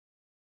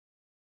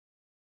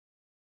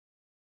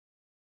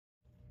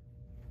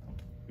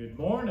Good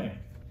morning.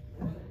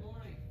 Good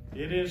morning.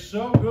 It is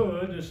so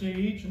good to see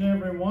each and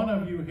every one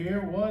of you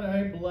here. What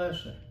a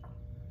blessing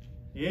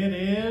it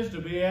is to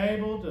be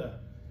able to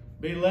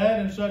be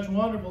led in such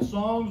wonderful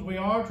songs. We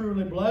are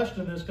truly blessed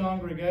in this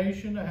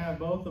congregation to have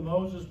both the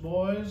Moses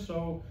boys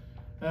so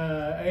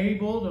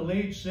able to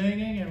lead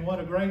singing, and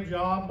what a great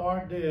job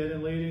Mark did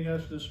in leading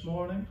us this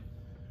morning.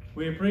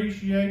 We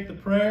appreciate the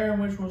prayer in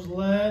which was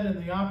led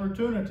and the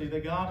opportunity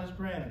that God has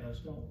granted us,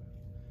 don't we?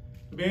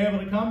 To be able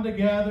to come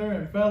together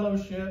and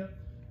fellowship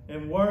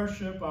and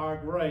worship our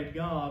great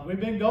God. We've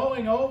been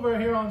going over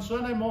here on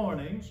Sunday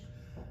mornings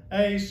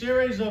a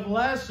series of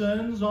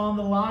lessons on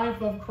the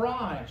life of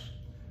Christ,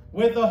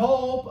 with the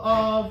hope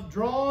of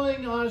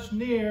drawing us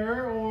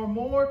near or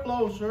more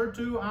closer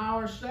to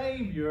our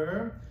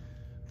Savior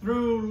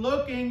through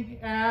looking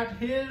at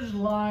His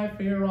life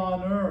here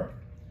on earth.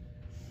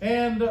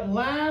 And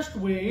last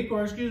week,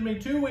 or excuse me,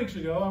 2 weeks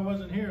ago, I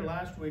wasn't here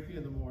last week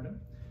in the morning,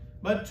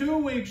 but 2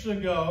 weeks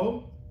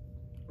ago,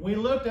 we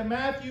looked at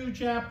Matthew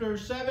chapter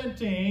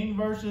 17,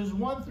 verses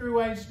 1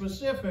 through 8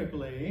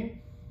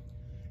 specifically,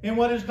 in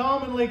what is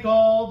commonly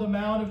called the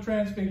Mount of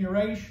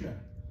Transfiguration.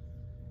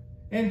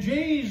 And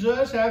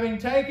Jesus, having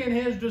taken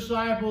His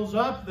disciples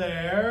up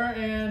there,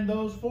 and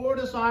those 4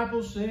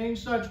 disciples seeing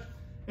such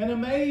an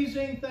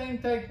amazing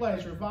thing take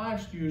place, or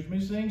 5, excuse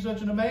me, seeing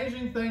such an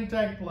amazing thing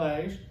take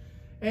place,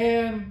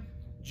 and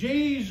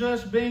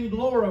Jesus being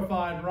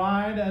glorified,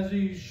 right, as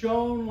He's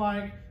shone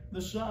like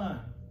the sun.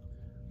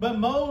 But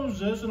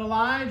Moses and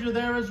Elijah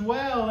there as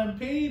well, and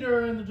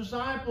Peter and the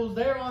disciples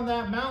there on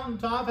that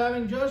mountaintop,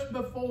 having just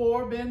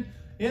before been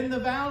in the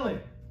valley.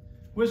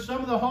 With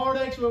some of the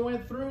heartaches that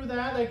went through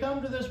that, they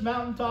come to this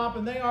mountaintop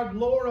and they are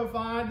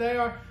glorified, they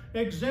are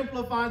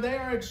exemplified, they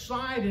are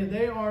excited,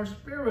 they are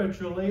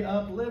spiritually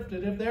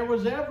uplifted. If there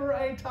was ever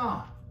a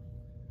time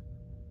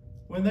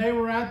when they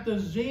were at the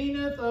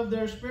zenith of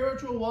their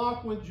spiritual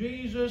walk with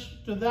Jesus,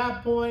 to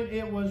that point,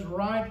 it was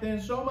right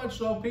then. So much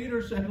so,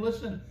 Peter said,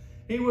 listen,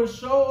 he was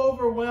so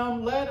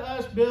overwhelmed, let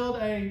us build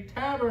a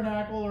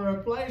tabernacle or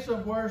a place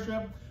of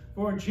worship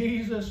for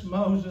Jesus,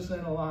 Moses,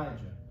 and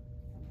Elijah.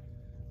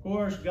 Of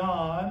course,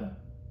 God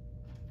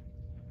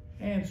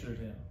answered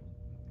him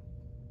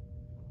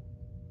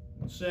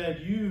and said,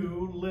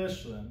 you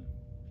listen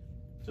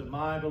to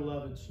my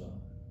beloved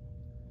Son.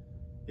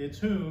 It's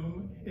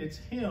him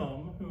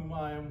whom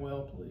I am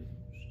well pleased.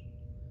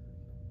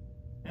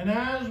 And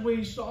as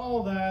we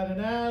saw that,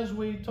 and as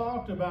we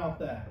talked about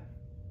that,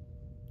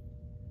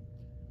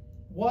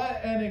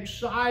 what an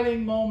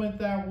exciting moment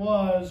that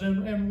was,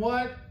 and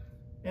what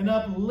an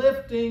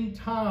uplifting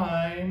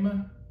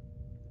time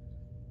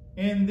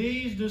in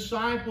these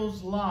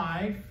disciples'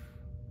 life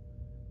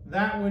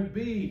that would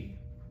be.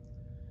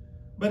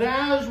 But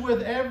as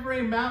with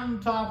every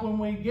mountaintop, when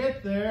we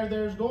get there,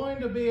 there's going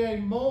to be a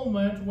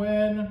moment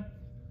when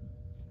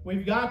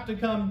we've got to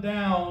come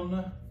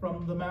down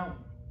from the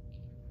mountain.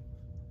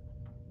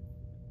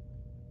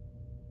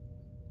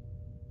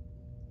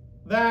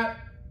 That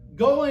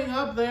going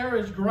up there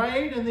is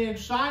great, and the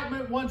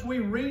excitement once we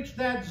reach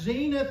that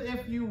zenith,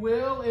 if you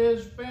will,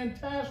 is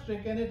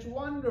fantastic and it's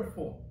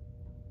wonderful.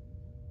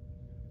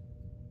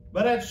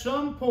 But at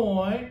some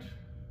point,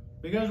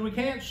 because we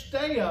can't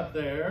stay up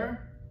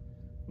there,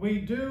 we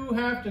do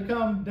have to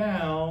come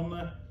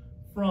down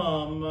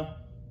from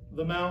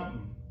the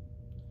mountain.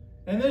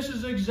 And this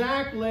is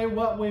exactly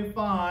what we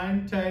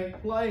find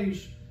take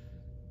place.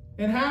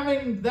 And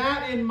having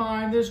that in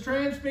mind, this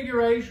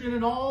transfiguration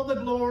and all the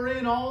glory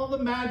and all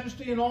the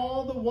majesty and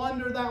all the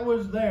wonder that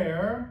was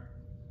there,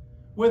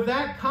 with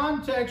that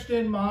context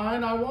in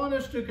mind, I want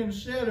us to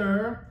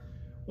consider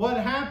what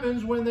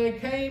happens when they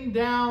came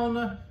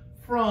down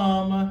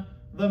from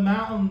the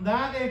mountain.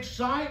 That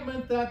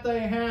excitement that they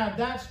had,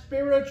 that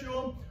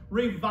spiritual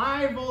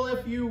revival,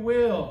 if you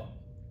will,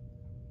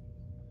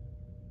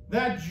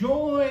 that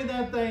joy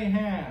that they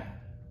had,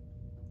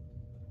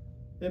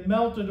 it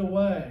melted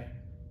away.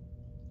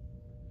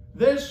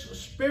 This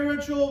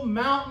spiritual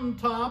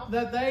mountaintop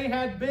that they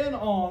had been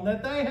on,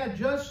 that they had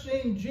just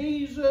seen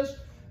Jesus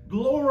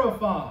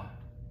glorified.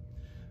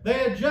 They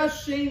had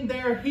just seen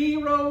their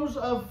heroes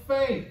of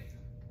faith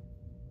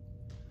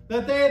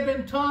that they had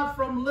been taught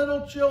from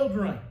little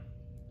children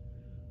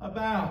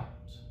about.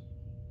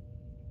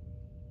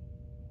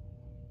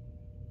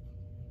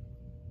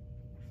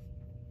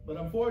 But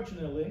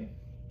unfortunately,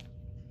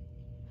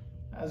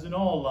 as in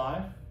all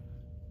life,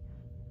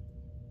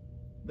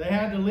 they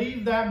had to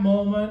leave that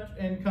moment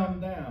and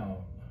come down.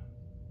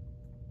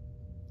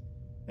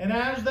 And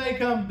as they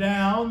come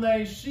down,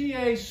 they see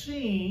a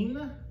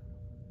scene,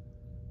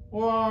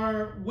 or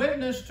are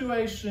witness to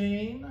a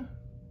scene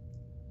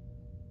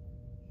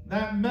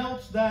that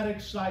melts that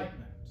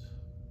excitement,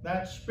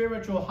 that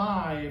spiritual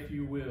high, if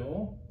you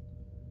will,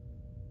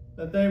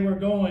 that they were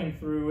going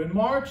through. In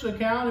Mark's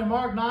account, in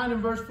Mark 9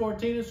 and verse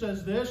 14, it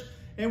says this,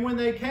 and when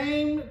they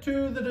came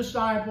to the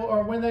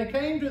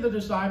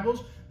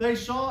disciples, they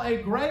saw a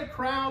great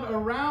crowd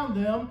around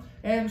them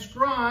and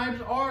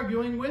scribes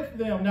arguing with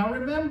them. Now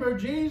remember,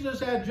 Jesus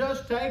had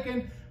just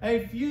taken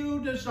a few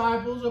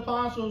disciples,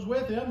 apostles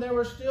with him. There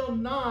were still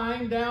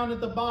 9 down at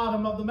the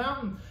bottom of the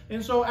mountain.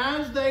 And so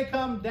as they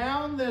come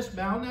down this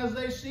mountain, as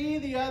they see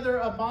the other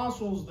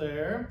apostles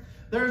there,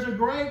 there's a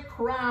great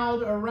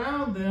crowd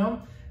around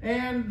them.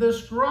 And the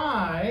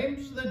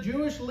scribes, the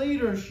Jewish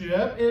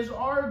leadership, is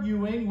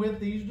arguing with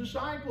these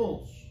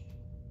disciples.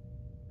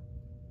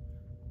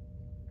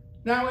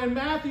 Now in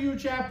Matthew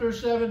chapter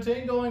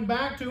 17, going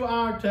back to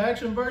our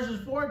text, in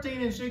verses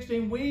 14 and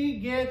 16, we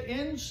get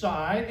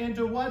insight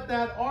into what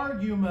that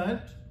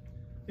argument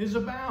is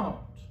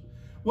about.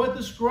 What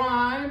the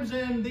scribes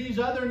and these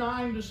other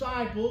 9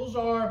 disciples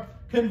are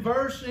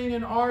conversing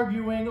and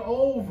arguing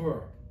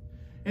over.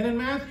 And in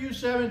Matthew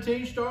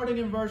 17, starting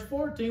in verse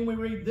 14, we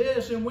read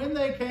this, "And when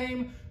they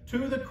came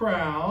to the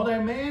crowd,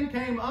 a man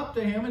came up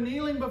to him and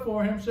kneeling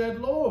before him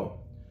said, 'Lord,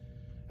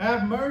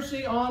 have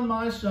mercy on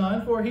my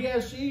son, for he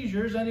has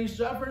seizures and he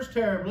suffers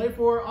terribly,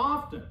 for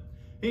often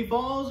he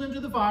falls into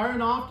the fire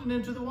and often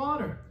into the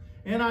water.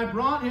 And I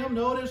brought him,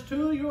 notice,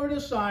 to your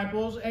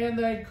disciples, and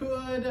they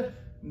could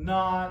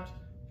not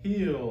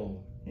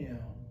heal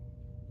him.'"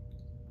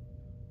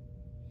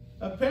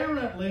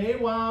 Apparently,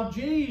 while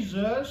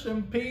Jesus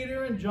and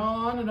Peter and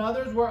John and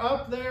others were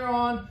up there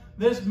on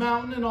this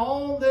mountain and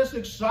all this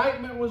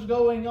excitement was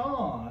going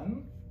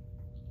on,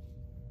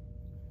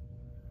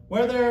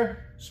 where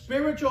their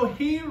spiritual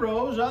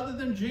heroes other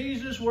than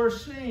Jesus were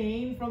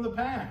seen from the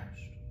past,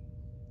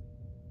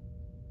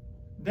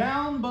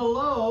 down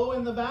below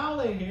in the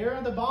valley here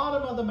at the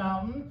bottom of the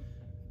mountain,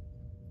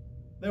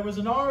 there was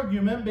an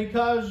argument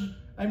because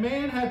a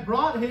man had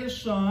brought his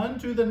son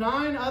to the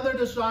 9 other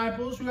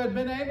disciples who had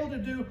been able to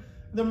do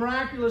the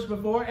miraculous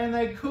before, and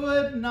they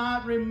could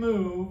not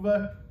remove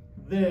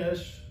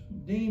this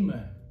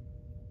demon.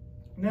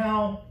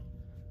 Now,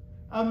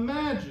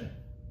 imagine,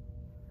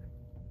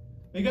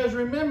 because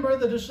remember,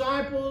 the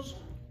disciples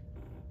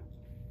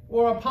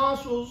or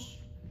apostles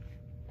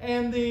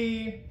and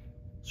the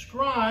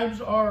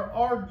scribes are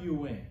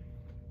arguing.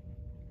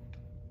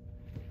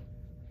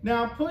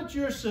 Now put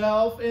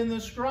yourself in the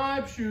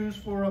scribe's shoes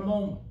for a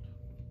moment.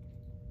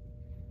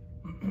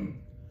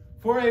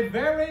 For a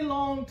very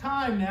long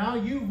time now,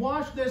 you've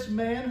watched this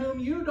man whom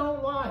you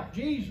don't like,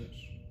 Jesus,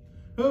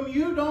 whom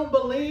you don't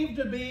believe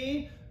to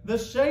be the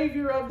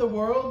Savior of the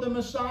world, the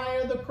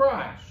Messiah, the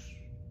Christ,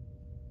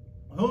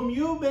 whom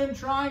you've been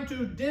trying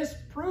to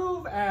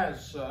disprove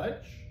as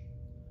such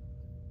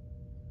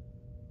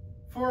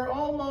for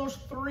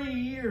almost 3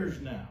 years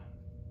now.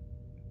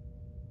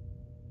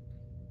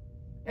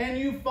 And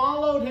you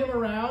followed him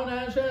around,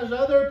 as has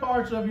other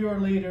parts of your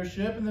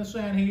leadership in the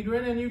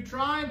Sanhedrin, and you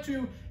tried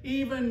to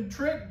even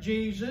trick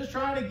Jesus,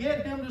 try to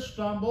get him to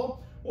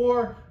stumble,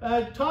 or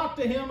talk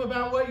to him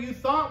about what you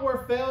thought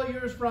were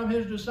failures from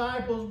his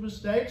disciples'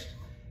 mistakes.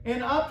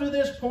 And up to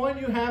this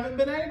point, you haven't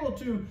been able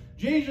to.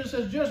 Jesus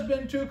has just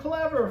been too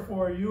clever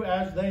for you,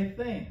 as they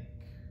think.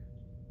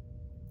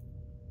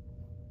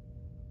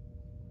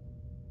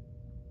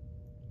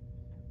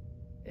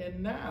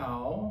 And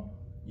now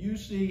you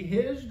see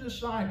his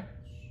disciples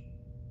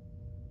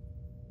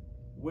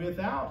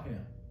without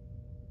him,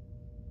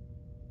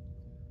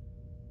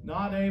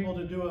 not able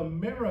to do a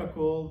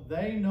miracle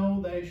they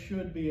know they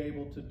should be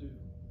able to do.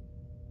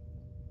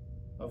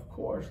 Of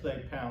course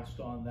they pounced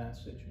on that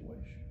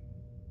situation.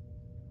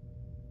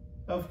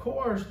 Of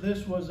course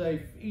this was a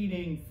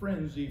feeding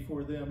frenzy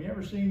for them. You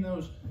ever seen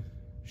those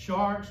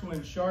sharks,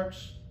 when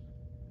sharks,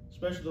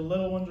 especially the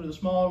little ones or the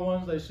smaller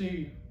ones, they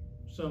see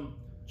some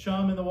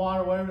chum in the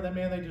water, whatever, that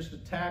man, they just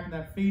attack, and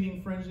that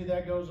feeding frenzy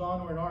that goes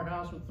on. We're in our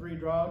house with 3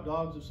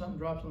 dogs. If something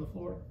drops on the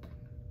floor,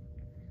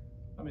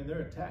 I mean,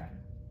 they're attacking.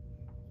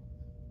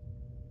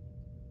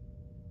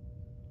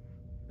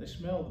 They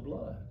smell the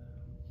blood.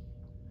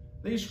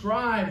 These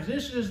scribes,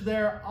 this is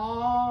their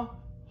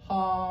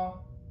aha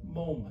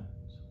moment.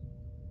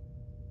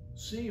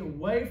 See,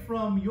 away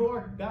from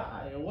your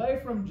guy, away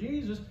from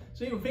Jesus.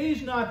 See, if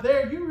he's not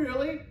there,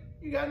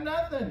 you got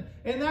nothing.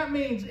 And that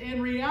means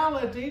in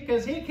reality,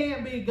 because he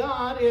can't be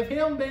God, if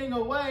him being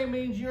away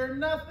means you're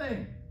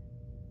nothing.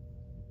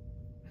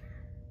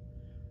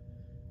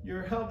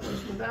 You're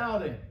helpless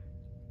without him.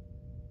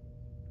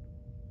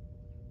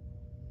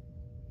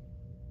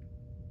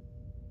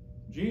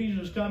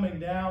 Jesus coming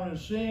down and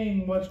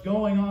seeing what's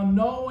going on,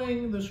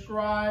 knowing the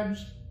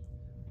scribes,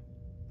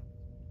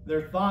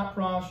 their thought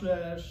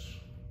process,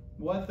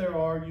 what they're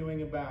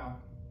arguing about.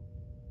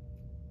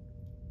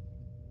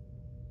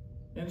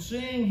 And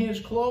seeing his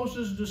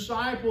closest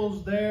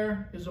disciples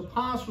there, his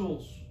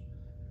apostles,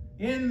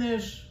 in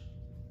this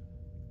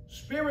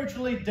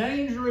spiritually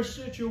dangerous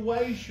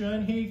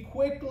situation, he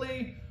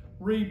quickly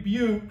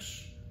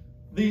rebukes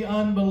the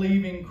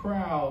unbelieving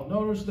crowd.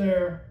 Notice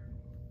there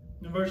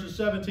in verses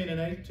 17 and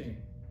 18.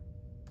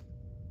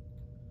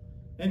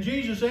 And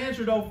Jesus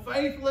answered, O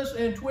faithless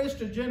and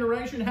twisted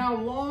generation, how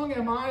long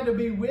am I to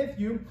be with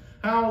you?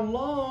 How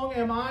long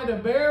am I to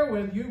bear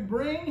with you?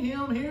 Bring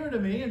him here to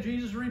me. And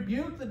Jesus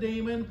rebuked the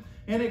demon,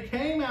 and it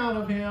came out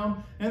of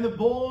him, and the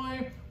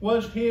boy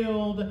was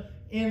healed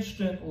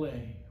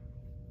instantly.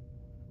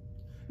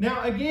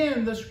 Now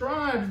again, the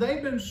scribes,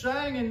 they've been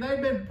saying and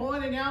they've been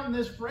pointing out in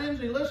this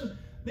frenzy, listen,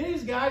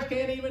 these guys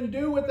can't even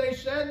do what they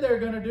said they're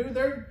going to do.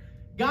 They've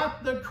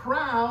got the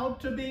crowd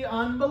to be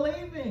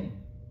unbelieving.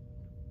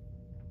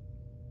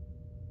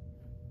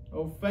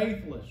 O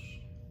faithless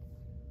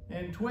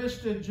and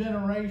twisted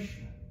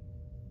generation.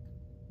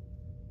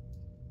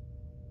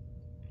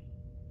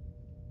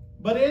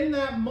 But in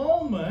that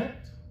moment,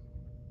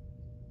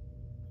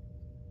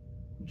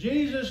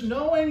 Jesus,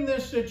 knowing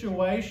this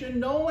situation,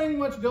 knowing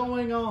what's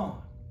going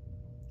on,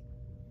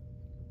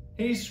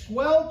 he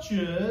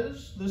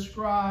squelches the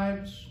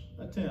scribes'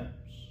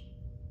 attempts.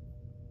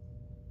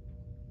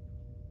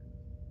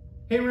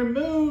 He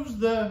removes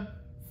the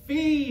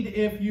feed,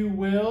 if you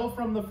will,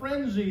 from the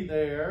frenzy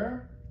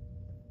there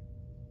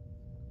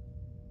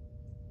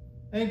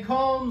and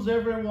calms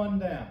everyone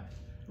down.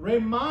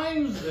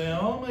 Reminds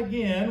them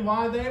again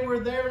why they were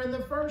there in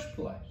the first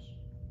place.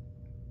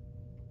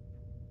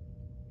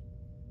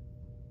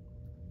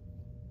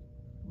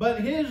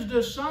 But his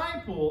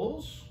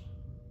disciples,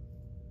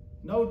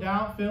 no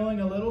doubt feeling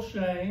a little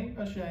ashamed,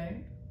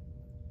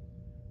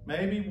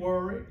 maybe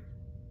worried,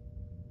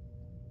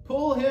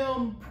 pull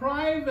him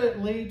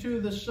privately to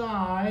the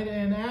side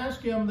and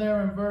ask him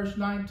there in verse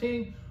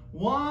 19,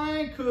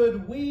 why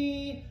could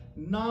we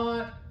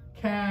not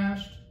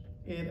cast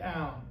it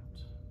out?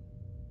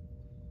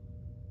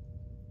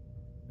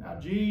 Now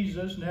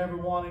Jesus, never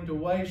wanting to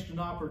waste an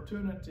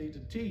opportunity to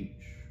teach,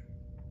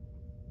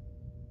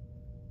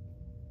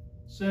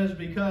 says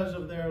because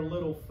of their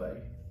little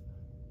faith.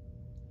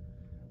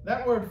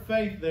 That word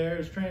faith there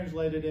is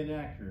translated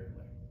inaccurately.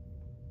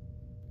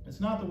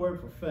 It's not the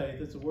word for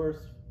faith, it's a word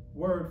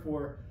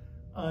for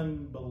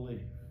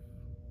unbelief.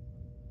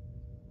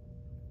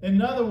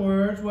 In other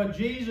words, what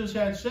Jesus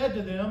had said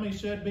to them, he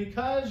said,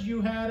 because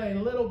you had a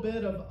little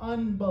bit of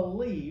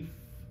unbelief,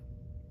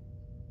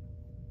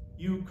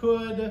 you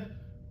could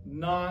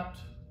not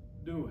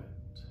do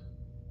it.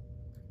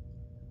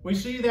 We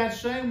see that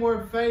same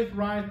word faith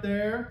right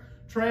there,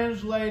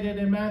 translated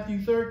in Matthew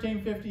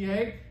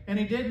 13:58, and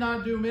he did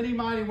not do many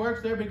mighty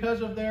works there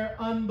because of their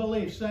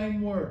unbelief.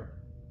 Same word.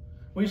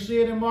 We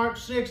see it in Mark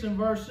 6 and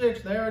verse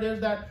 6. There it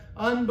is, that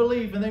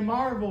unbelief, and they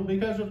marveled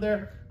because of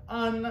their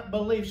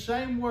unbelief.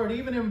 Same word.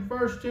 Even in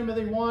 1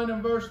 Timothy 1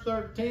 and verse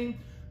 13,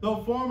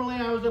 though formerly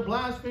I was a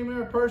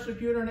blasphemer, a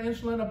persecutor, an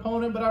insolent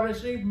opponent, but I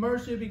received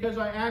mercy because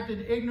I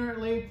acted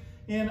ignorantly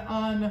in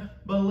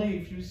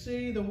unbelief. You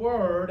see the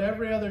word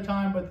every other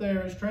time but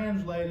there is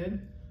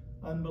translated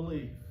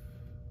unbelief.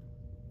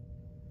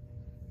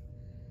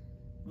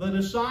 The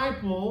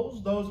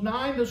disciples, those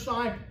 9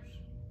 disciples,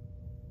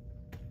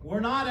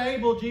 were not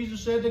able,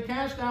 Jesus said, to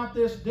cast out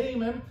this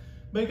demon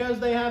because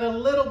they had a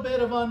little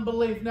bit of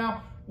unbelief.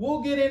 Now,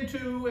 we'll get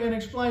into and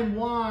explain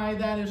why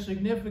that is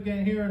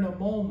significant here in a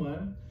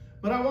moment.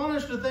 But I want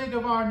us to think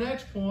of our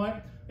next point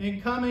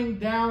in coming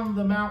down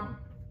the mountain.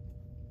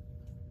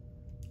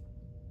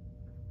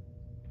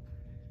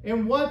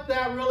 And what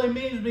that really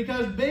means,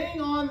 because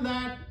being on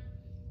that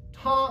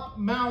top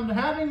mountain,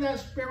 having that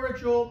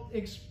spiritual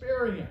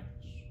experience,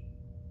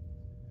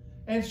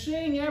 and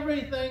seeing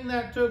everything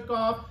that took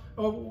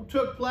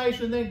place,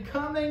 and then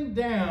coming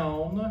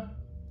down,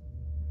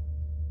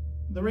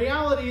 the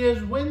reality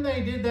is when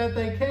they did that,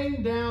 they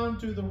came down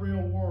to the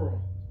real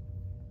world.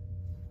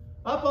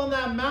 Up on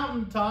that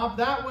mountaintop,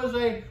 that was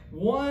a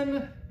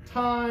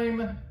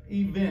one-time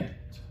event.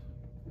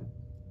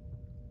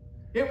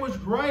 It was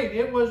great.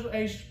 It was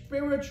a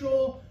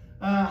spiritual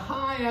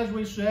high, as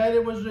we said.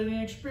 It was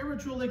a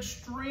spiritual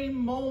extreme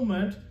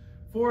moment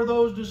for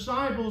those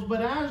disciples.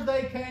 But as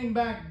they came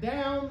back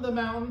down the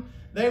mountain,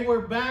 they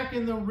were back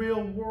in the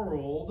real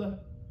world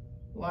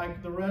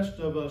like the rest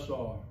of us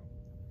are.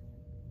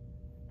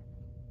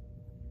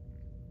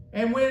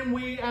 And when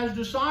we, as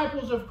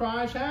disciples of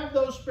Christ, have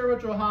those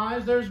spiritual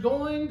highs, there's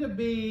going to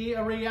be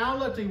a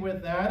reality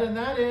with that, and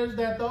that is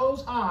that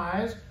those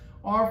highs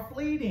are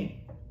fleeting.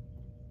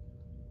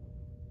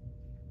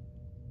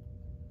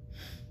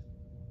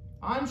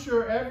 I'm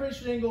sure every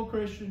single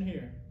Christian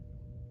here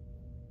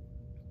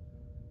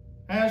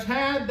has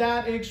had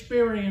that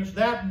experience,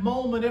 that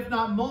moment, if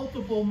not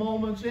multiple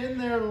moments in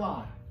their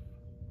life,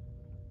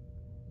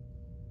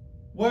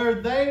 where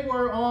they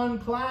were on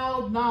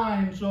cloud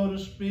 9, so to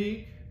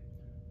speak,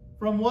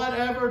 from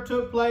whatever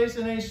took place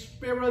in a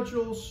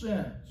spiritual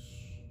sense.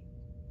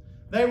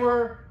 They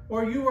were,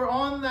 or you were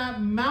on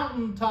that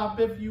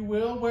mountaintop, if you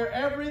will, where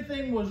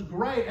everything was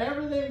great,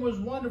 everything was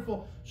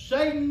wonderful.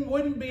 Satan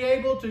wouldn't be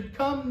able to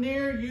come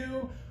near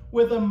you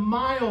with a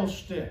mile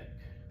stick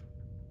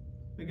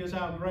because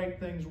how great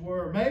things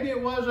were. Maybe it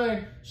was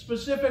a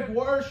specific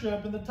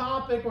worship and the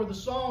topic or the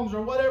songs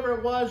or whatever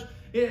it was,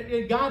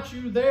 it got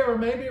you there, or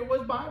maybe it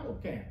was Bible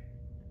camp.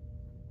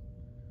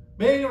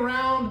 being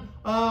around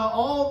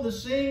all the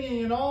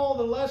singing and all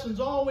the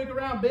lessons all week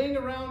around, being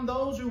around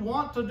those who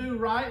want to do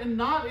right and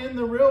not in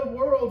the real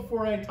world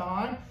for a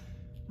time,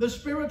 the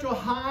spiritual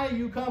high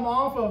you come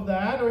off of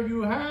that or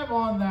you have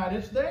on that,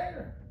 it's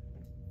there.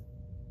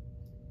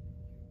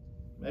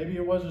 Maybe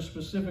it was a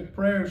specific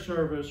prayer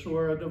service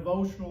or a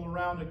devotional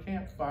around a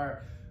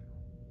campfire.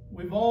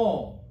 We've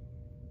all,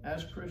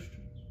 as Christians,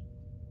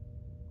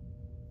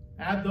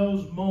 had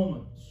those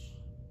moments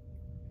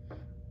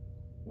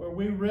where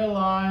we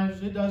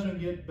realize it doesn't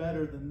get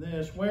better than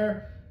this,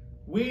 where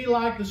we,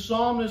 like the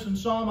psalmist in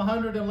Psalm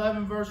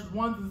 111, verses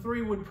 1 through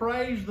 3, would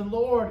praise the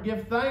Lord,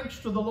 give thanks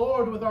to the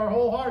Lord with our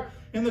whole heart.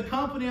 In the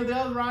company of the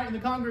upright in the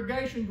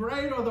congregation,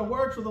 great are the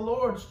works of the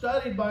Lord,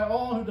 studied by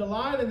all who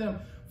delight in them.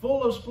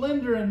 Full of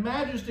splendor and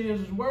majesty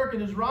is his work,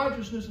 and his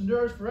righteousness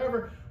endures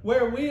forever.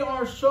 Where we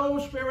are so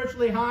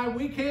spiritually high,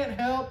 we can't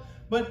help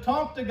but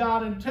talk to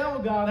God and tell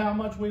God how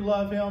much we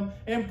love him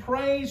and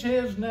praise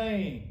his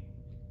name.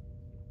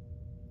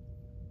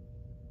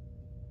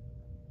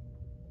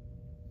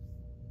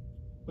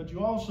 But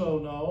you also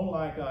know,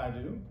 like I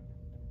do,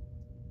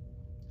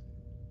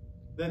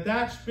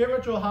 that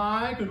spiritual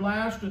high could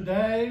last a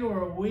day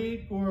or a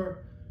week or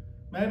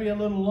maybe a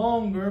little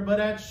longer, but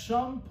at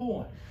some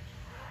point,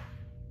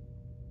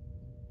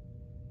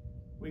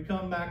 we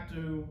come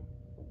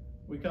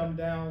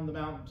down the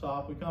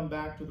mountaintop, we come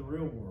back to the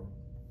real world.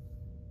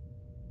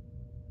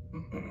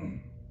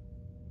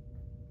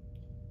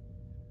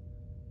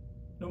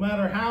 No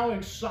matter how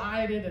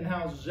excited and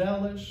how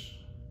zealous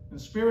and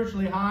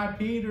spiritually high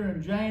Peter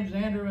and James,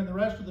 Andrew, and the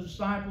rest of the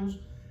disciples,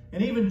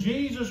 and even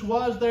Jesus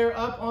was there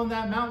up on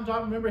that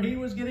mountaintop. Remember, he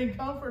was getting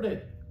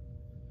comforted,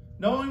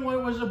 knowing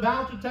what was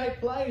about to take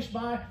place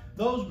by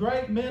those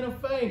great men of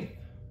faith.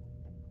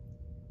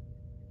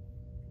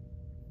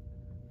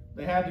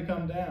 They had to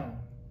come down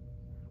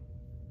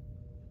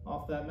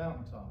off that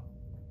mountaintop,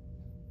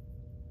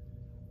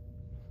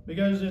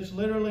 because it's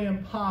literally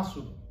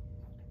impossible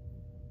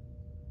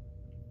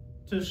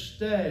to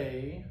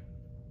stay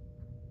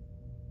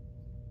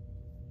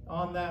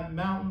on that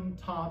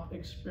mountaintop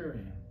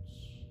experience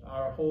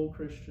our whole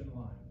Christian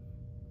life.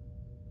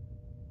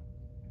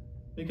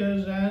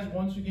 Because as,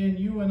 once again,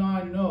 you and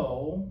I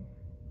know,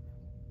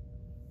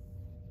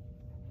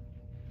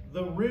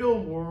 the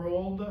real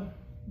world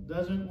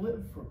doesn't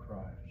live for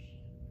Christ.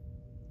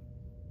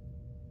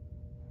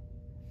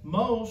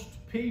 Most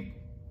people,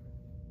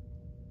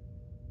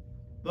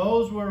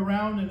 those we're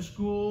around in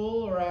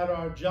school or at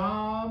our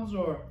jobs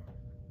or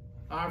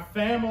our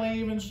family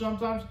even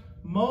sometimes,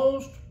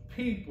 most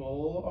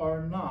people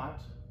are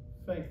not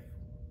faithful.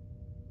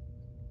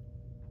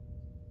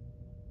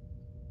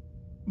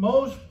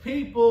 Most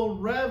people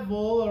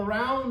revel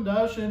around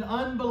us in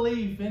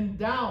unbelief, in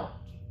doubt,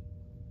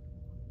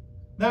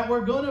 that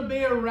we're going to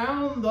be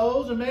around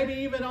those, and maybe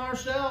even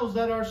ourselves,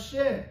 that are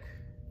sick,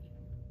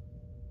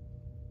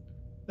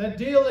 that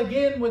deal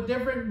again with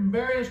different and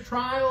various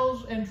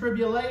trials and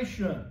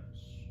tribulations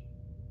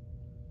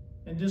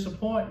and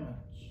disappointments,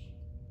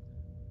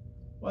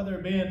 whether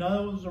it be in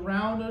those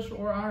around us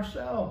or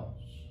ourselves.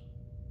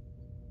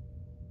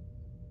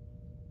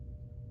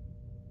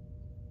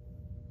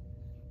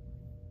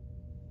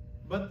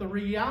 But the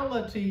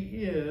reality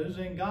is,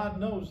 and God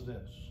knows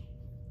this,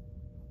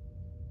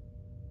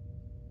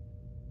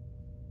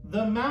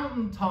 the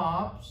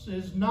mountaintops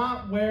is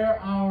not where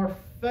our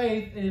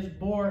faith is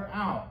borne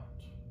out.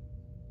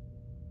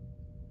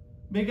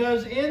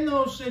 Because in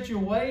those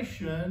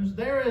situations,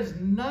 there is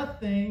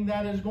nothing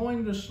that is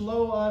going to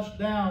slow us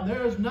down.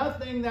 There is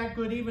nothing that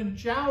could even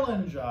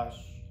challenge us.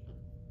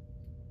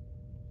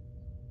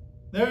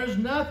 There is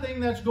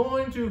nothing that's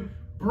going to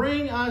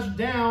bring us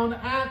down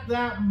at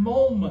that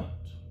moment.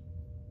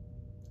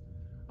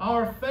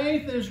 Our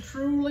faith is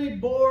truly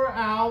borne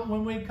out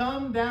when we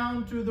come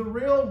down to the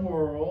real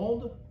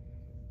world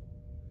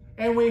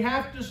and we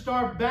have to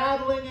start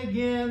battling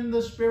again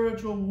the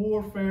spiritual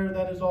warfare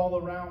that is all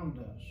around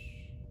us.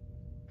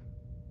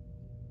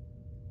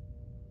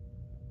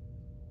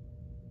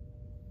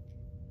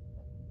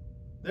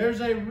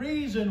 There's a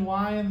reason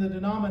why in the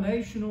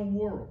denominational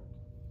world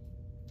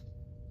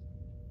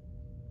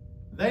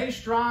they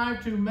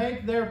strive to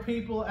make their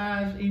people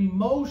as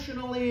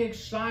emotionally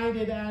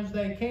excited as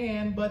they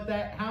can, but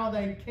that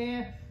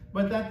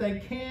they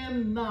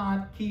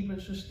cannot keep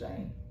it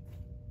sustained.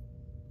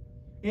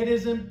 It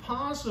is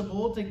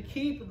impossible to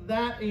keep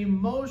that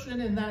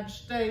emotion in that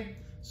state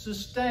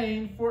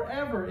sustained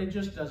forever. It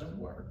just doesn't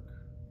work.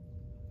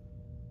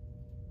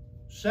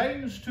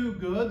 Satan's too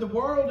good. The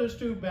world is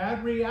too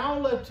bad.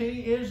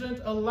 Reality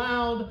isn't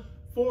allowed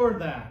for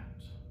that.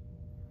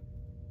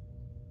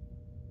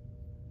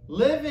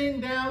 Living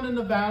down in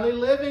the valley,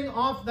 living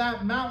off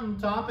that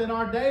mountaintop in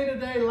our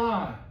day-to-day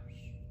lives,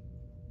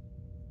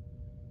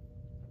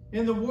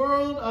 in the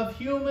world of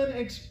human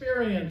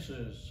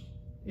experiences,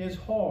 is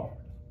hard.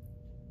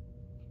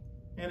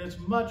 And it's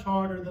much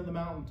harder than the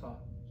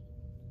mountaintop.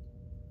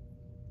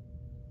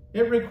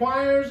 It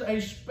requires a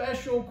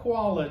special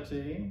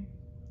quality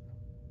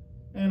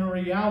and a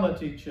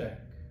reality check.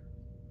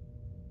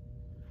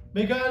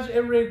 Because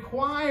it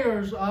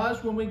requires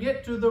us, when we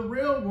get to the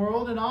real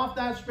world and off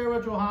that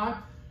spiritual high,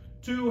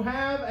 to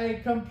have a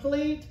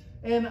complete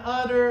and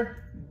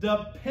utter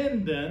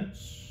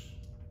dependence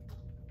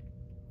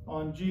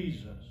on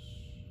Jesus.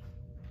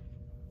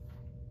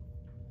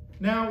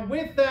 Now,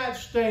 with that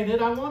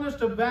stated, I want us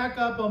to back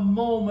up a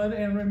moment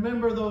and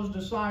remember those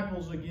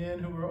disciples again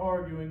who were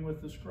arguing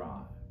with the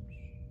scribes.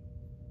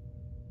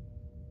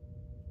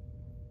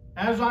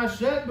 As I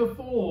said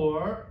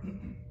before,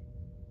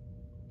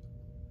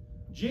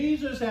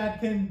 Jesus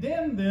had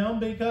condemned them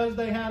because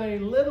they had a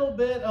little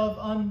bit of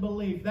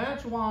unbelief.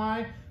 That's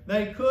why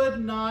they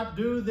could not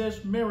do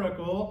this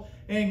miracle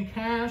and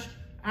cast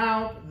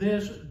out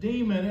this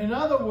demon. In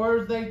other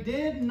words, they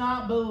did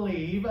not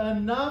believe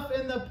enough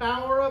in the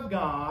power of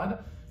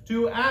God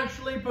to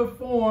actually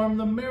perform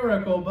the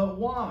miracle. But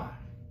why?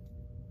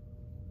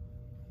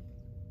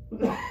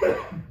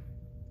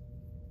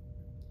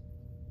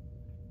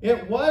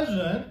 It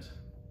wasn't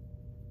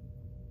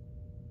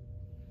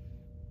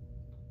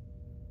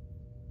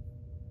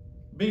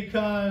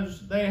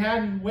because they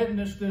hadn't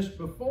witnessed this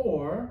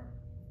before.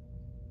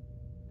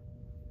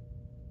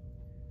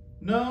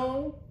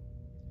 No,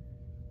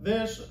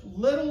 this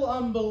little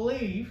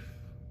unbelief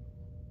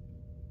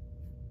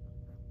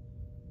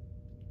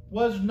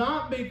was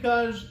not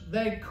because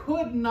they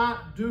could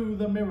not do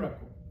the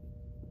miracle.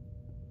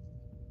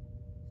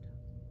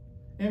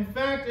 In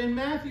fact, in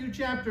Matthew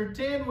chapter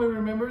 10, we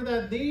remember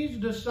that these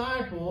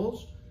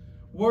disciples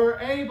were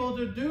able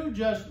to do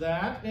just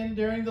that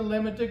during the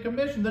limited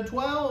commission. The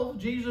 12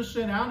 Jesus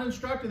sent out and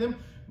instructed them,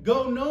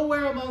 go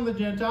nowhere among the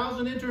Gentiles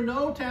and enter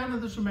no town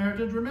of the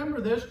Samaritans.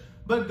 Remember this,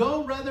 but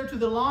go rather to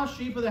the lost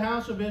sheep of the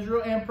house of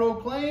Israel and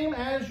proclaim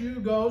as you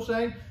go,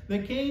 saying, the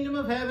kingdom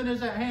of heaven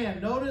is at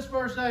hand. Notice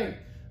verse 8.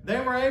 They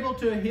were able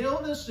to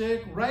heal the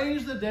sick,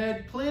 raise the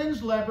dead,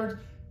 cleanse lepers,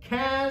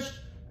 cast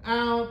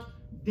out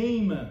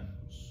demons.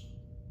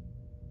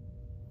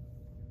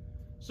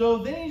 So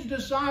these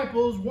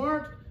disciples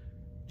weren't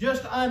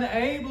just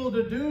unable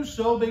to do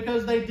so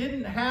because they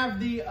didn't have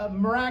the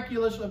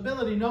miraculous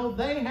ability. No,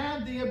 they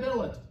had the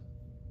ability.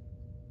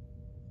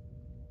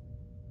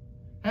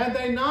 Had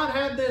they not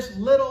had this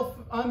little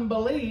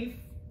unbelief,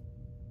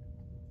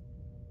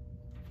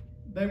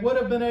 they would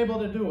have been able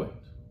to do it.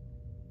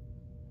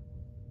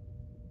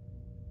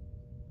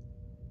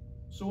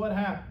 So what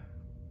happened?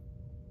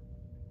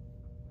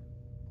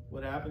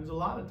 What happens a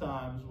lot of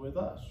times with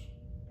us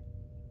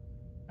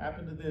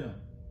happened to them.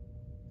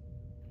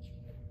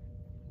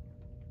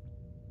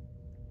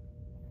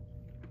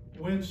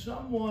 When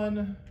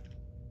someone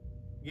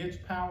gets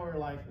power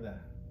like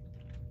that,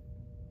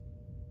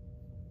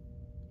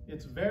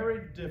 it's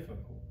very difficult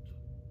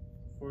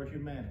for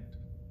humanity.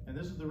 And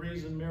this is the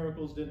reason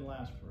miracles didn't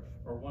last forever,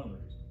 or one of the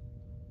reasons.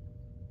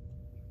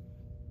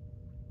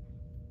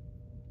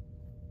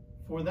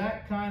 For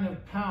that kind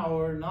of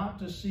power not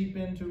to seep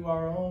into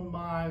our own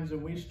minds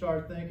and we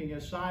start thinking,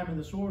 as Simon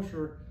the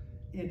sorcerer,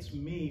 it's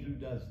me who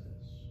does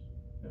this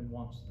and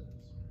wants this.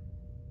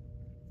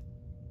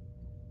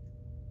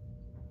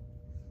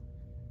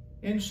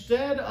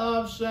 Instead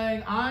of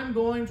saying, I'm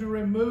going to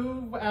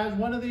remove, as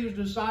one of these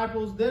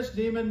disciples, this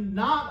demon,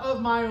 not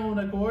of my own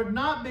accord,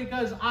 not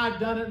because I've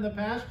done it in the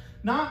past,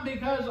 not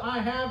because I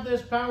have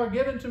this power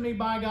given to me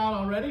by God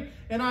already,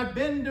 and I've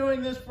been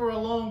doing this for a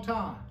long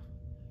time.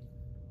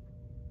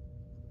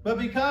 But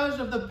because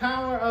of the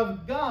power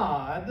of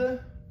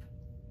God,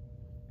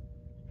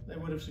 they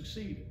would have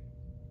succeeded.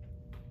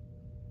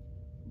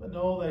 But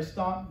no, they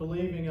stopped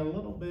believing a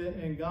little bit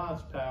in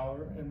God's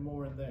power and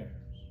more in theirs.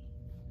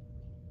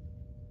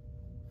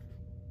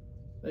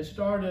 They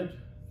started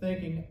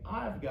thinking,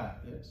 I've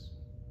got this.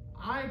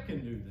 I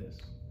can do this.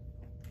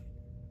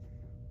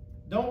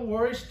 Don't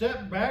worry,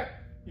 step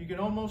back. You can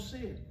almost see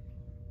it.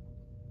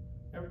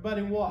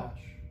 Everybody watch.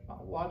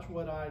 Watch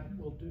what I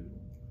will do.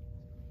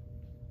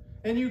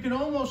 And you can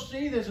almost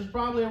see this as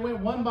probably it went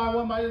one by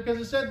one because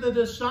it said the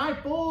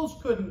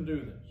disciples couldn't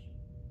do this.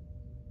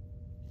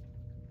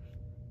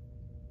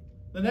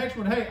 The next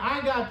one, hey,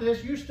 I got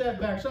this. You step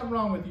back. Something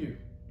wrong with you.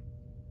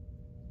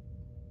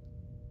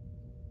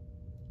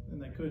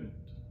 And they couldn't.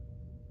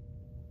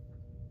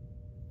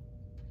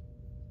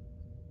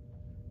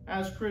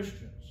 As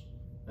Christians,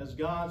 as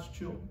God's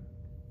children,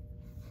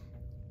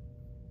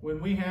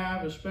 when we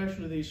have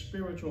especially these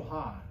spiritual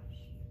highs,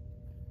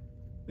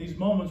 these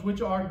moments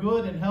which are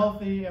good and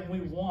healthy and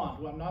we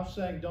want. Well, I'm not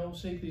saying don't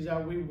seek these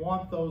out. We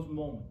want those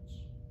moments.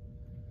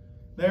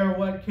 They're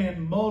what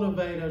can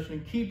motivate us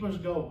and keep us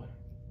going,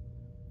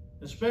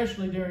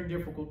 especially during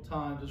difficult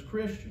times as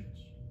Christians.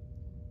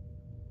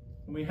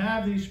 When we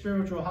have these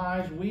spiritual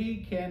highs,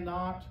 we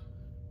cannot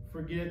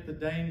forget the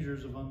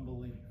dangers of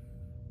unbelief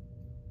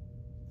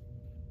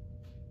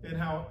and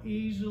how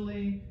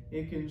easily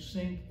it can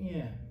sink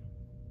in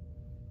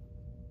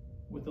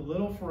with the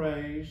little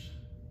phrase,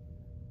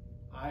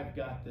 I've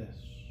got this,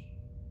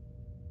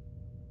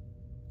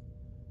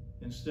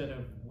 instead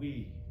of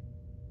we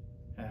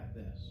have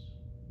this,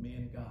 me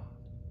and God.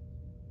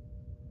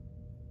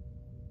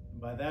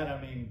 And by that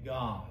I mean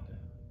God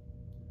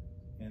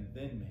and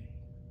then me.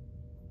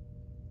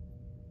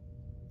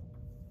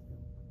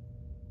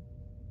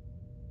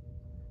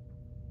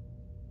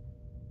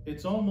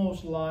 it's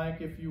almost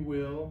like, if you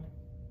will,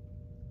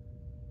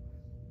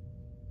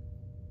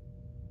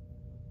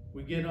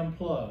 we get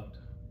unplugged.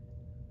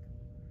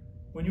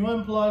 When you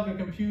unplug a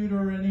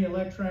computer or any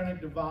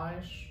electronic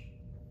device,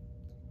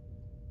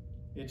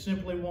 it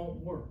simply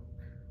won't work.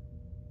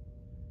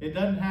 It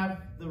doesn't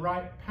have the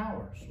right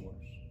power source.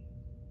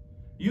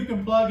 You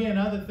can plug in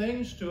other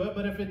things to it,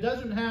 but if it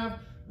doesn't have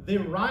the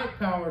right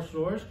power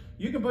source,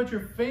 you can put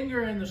your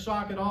finger in the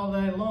socket all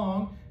day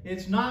long,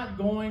 it's not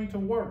going to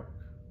work.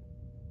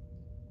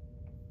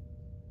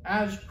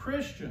 As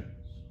Christians,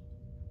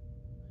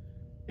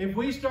 if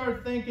we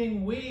start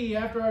thinking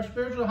after our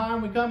spiritual high,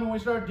 and we come and we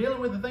start dealing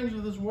with the things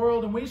of this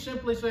world, and we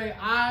simply say,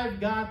 I've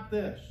got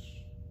this.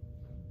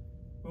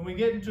 When we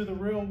get into the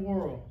real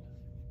world,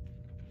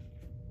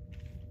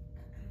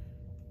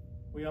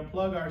 we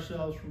unplug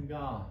ourselves from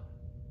God.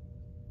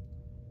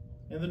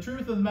 And the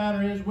truth of the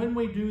matter is, when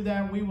we do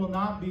that, we will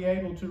not be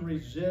able to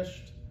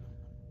resist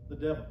the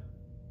devil.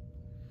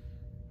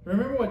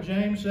 Remember what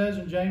James says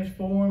in James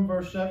 4 and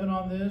verse 7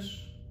 on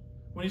this?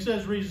 When he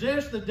says,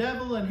 resist the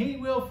devil and he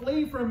will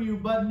flee from you.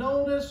 But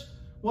notice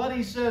what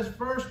he says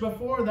first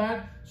before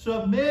that.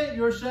 Submit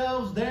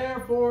yourselves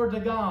therefore to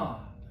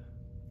God.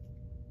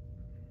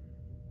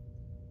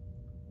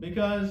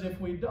 Because if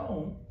we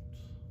don't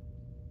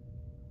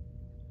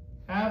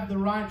have the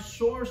right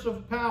source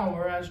of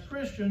power as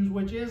Christians,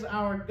 which is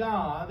our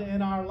God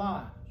in our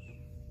lives,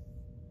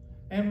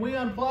 and we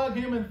unplug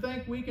him and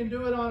think we can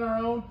do it on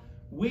our own,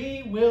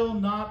 we will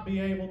not be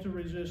able to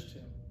resist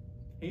him.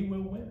 He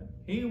will win.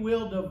 He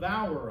will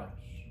devour us.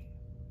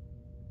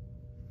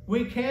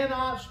 We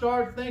cannot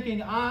start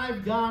thinking,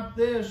 I've got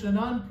this, and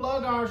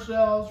unplug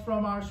ourselves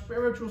from our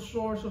spiritual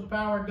source of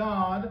power,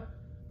 God,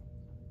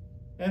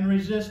 and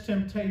resist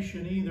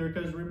temptation either.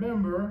 Because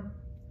remember,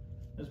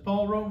 as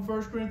Paul wrote in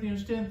 1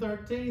 Corinthians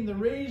 10:13, the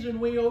reason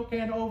we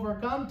can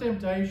overcome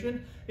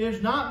temptation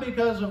is not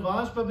because of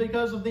us, but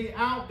because of the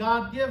out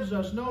God gives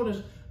us.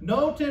 Notice,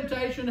 no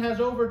temptation has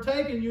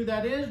overtaken you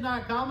that is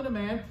not common to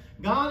man.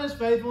 God is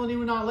faithful, and he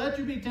will not let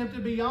you be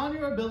tempted beyond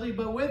your ability,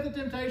 but with the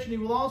temptation he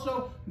will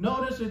also,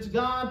 notice it's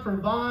God,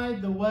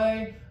 provide the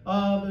way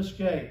of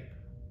escape,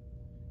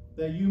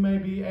 that you may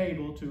be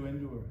able to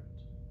endure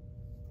it.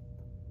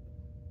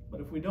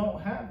 But if we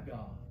don't have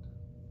God,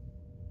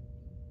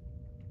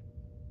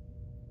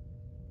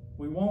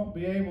 we won't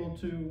be able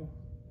to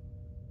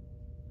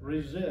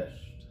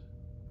resist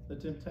the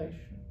temptation.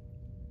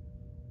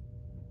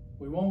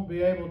 We won't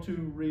be able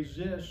to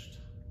resist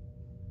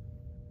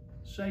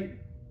Satan.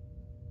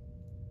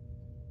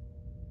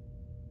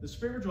 The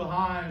spiritual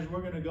highs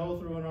we're going to go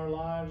through in our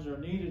lives are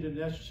needed and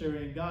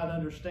necessary, and God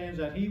understands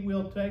that he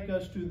will take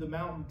us to the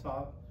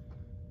mountaintop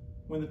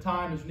when the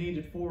time is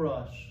needed for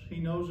us. He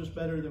knows us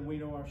better than we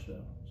know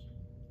ourselves.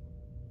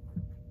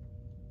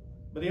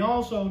 But he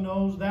also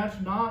knows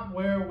that's not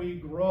where we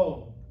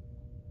grow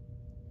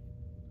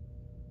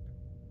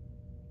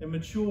and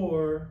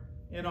mature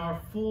in our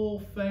full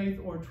faith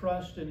or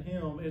trust in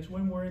him. It's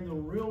when we're in the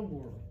real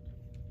world,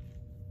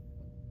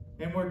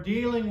 and we're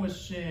dealing with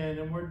sin,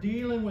 and we're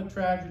dealing with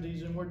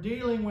tragedies, and we're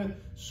dealing with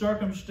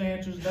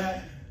circumstances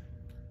that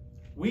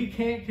we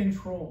can't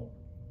control.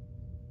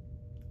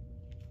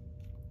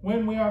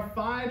 When we are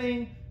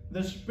fighting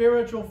the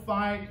spiritual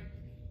fight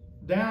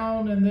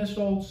down in this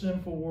old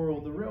sinful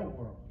world, the real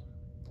world,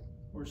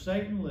 where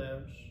Satan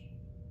lives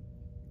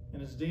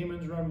and his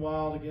demons run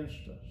wild against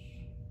us.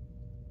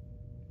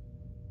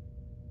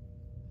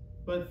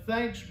 But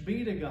thanks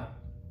be to God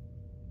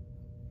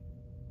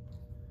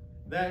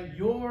that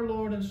your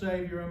Lord and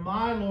Savior and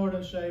my Lord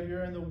and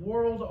Savior and the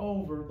world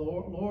over, the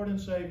Lord and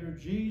Savior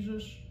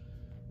Jesus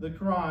the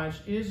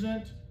Christ,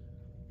 isn't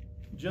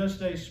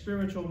just a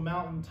spiritual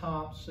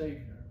mountaintop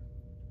Savior.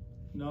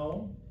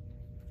 No.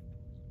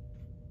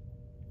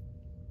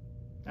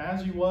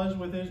 As he was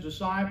with his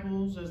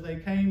disciples as they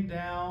came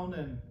down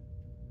and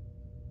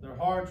their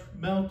hearts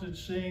melted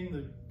seeing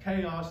the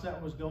chaos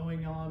that was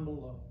going on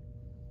below.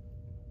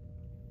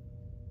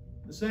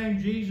 The same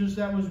Jesus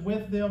that was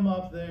with them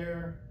up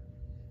there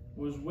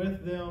was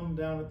with them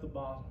down at the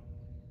bottom.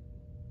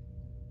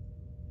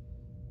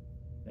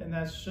 And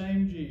that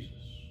same Jesus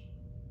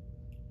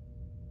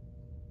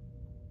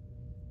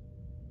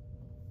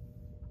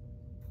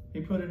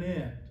he put an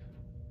end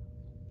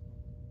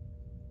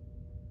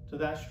to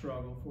that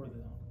struggle for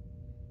them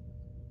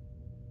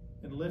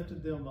and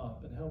lifted them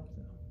up and helped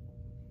them.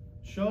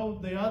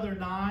 Showed the other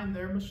 9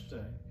 their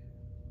mistake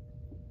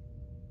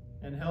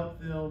and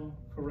helped them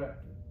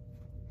correct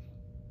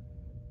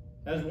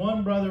it. As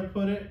one brother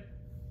put it,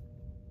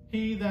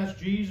 he, that's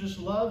Jesus,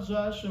 loves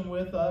us and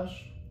with us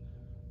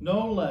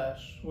no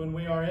less when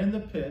we are in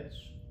the pits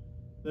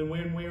than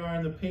when we are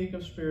in the peak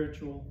of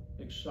spiritual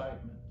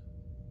excitement.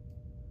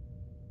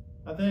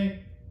 I think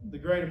the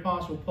great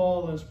apostle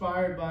Paul,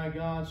 inspired by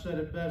God, said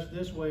it best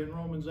this way in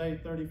Romans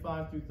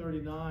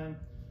 8:35-39.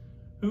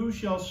 Who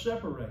shall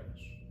separate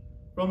us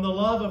from the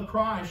love of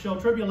Christ, shall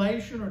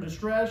tribulation or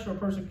distress or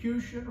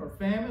persecution or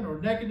famine or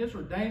nakedness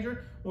or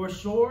danger or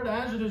sword,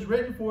 as it is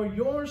written, for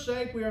your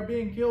sake we are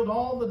being killed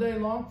all the day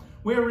long.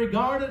 We are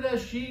regarded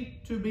as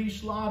sheep to be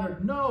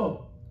slaughtered.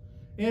 No,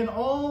 in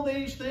all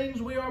these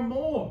things we are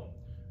more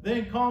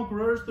than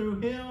conquerors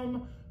through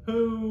him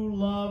who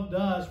loved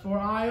us. For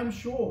I am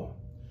sure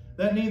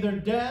that neither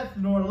death,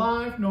 nor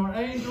life, nor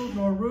angels,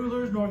 nor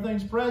rulers, nor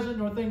things present,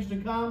 nor things to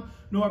come,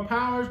 nor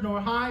powers, nor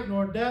height,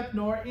 nor depth,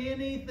 nor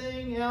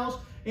anything else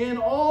in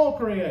all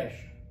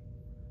creation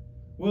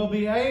will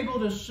be able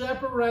to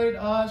separate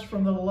us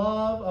from the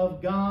love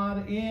of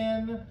God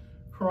in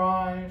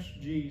Christ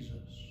Jesus,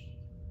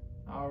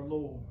 our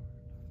Lord.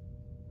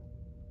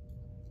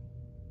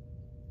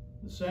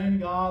 The same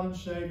God and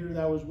Savior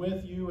that was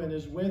with you and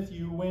is with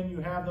you when you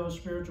have those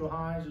spiritual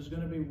highs is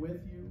going to be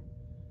with you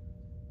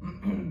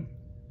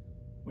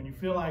when you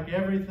feel like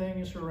everything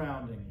is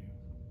surrounding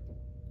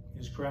you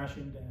is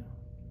crashing down.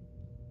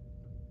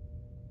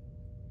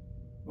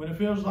 When it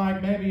feels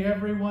like maybe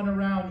everyone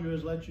around you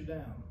has let you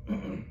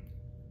down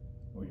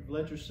or you've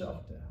let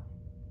yourself down.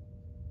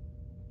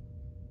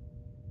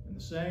 And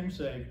the same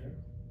Savior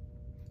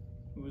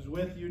who was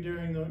with you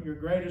during your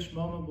greatest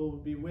moment will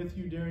be with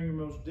you during your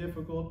most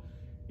difficult,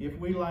 if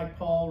we, like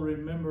Paul,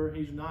 remember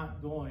he's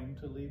not going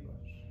to leave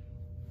us.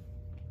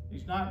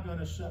 He's not going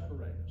to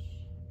separate us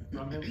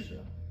from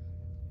himself.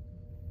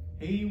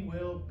 He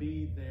will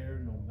be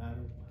there no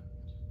matter what.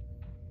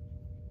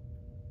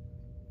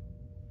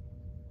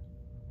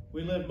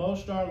 We live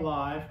most of our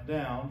life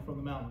down from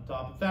the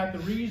mountaintop. In fact,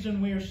 the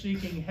reason we are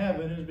seeking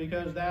heaven is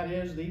because that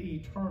is the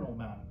eternal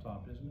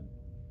mountaintop, isn't it?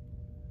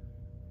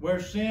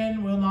 Where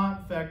sin will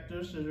not affect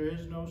us, there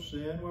is no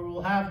sin, where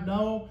we'll have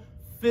no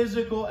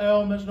physical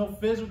ailments, no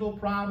physical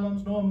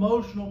problems, no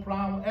emotional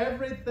problems.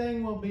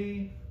 Everything will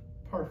be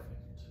perfect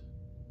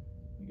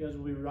because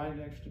we'll be right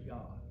next to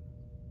God.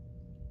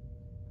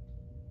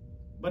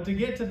 But to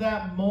get to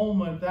that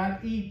moment,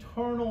 that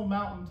eternal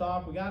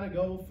mountaintop, we got to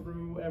go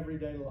through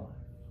everyday life.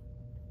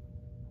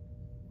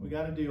 We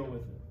got to deal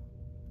with it.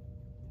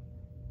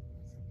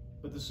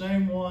 But the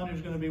same one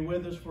who's going to be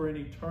with us for an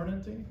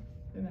eternity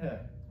in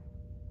heaven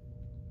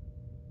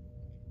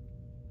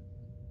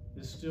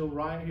is still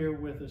right here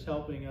with us,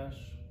 helping us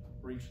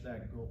reach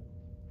that goal.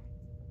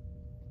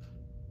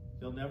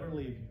 He'll never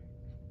leave you.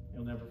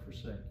 He'll never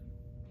forsake you.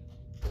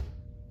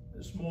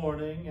 This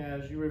morning,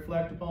 as you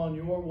reflect upon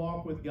your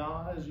walk with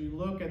God, as you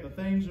look at the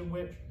things in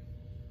which,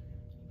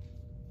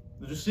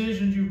 the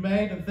decisions you've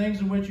made and things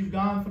in which you've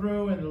gone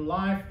through and the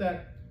life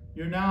that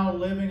you're now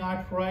living,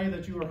 I pray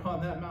that you are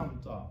on that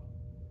mountaintop.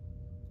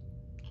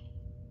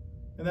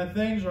 And that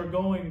things are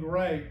going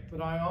great,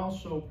 but I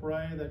also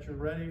pray that you're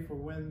ready for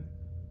when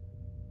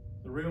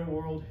the real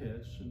world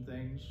hits and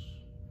things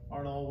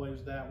aren't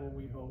always that what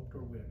we hoped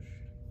or wished.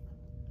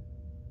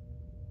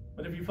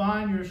 But if you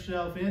find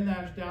yourself in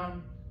that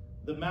down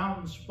the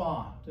mountain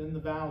spot, in the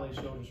valley,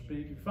 so to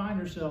speak, you find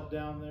yourself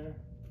down there,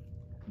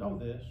 know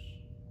this.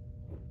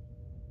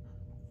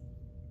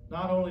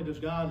 Not only does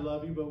God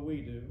love you, but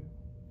we do.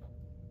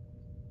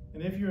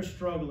 And if you're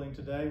struggling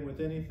today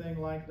with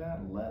anything like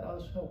that, let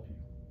us help you.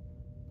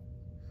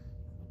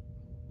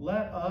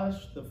 Let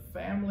us, the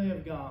family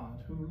of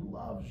God who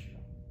loves you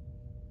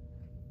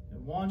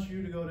and wants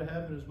you to go to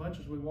heaven as much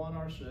as we want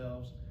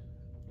ourselves,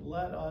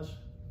 let us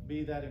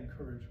be that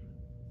encouragement.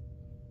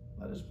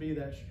 Let us be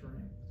that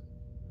strength.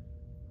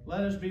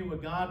 Let us be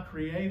what God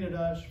created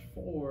us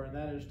for, and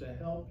that is to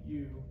help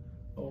you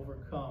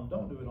overcome.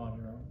 Don't do it on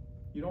your own.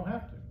 You don't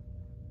have to.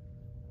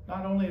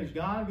 Not only is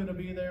God going to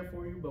be there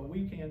for you, but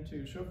we can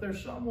too. So if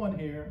there's someone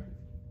here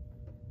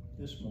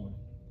this morning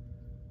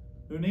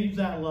who needs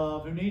that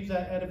love, who needs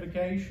that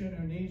edification,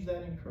 who needs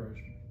that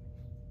encouragement,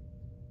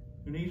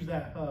 who needs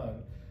that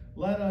hug,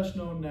 let us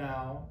know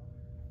now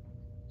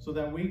so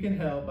that we can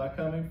help by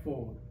coming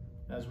forward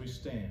as we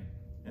stand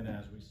and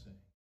as we sing.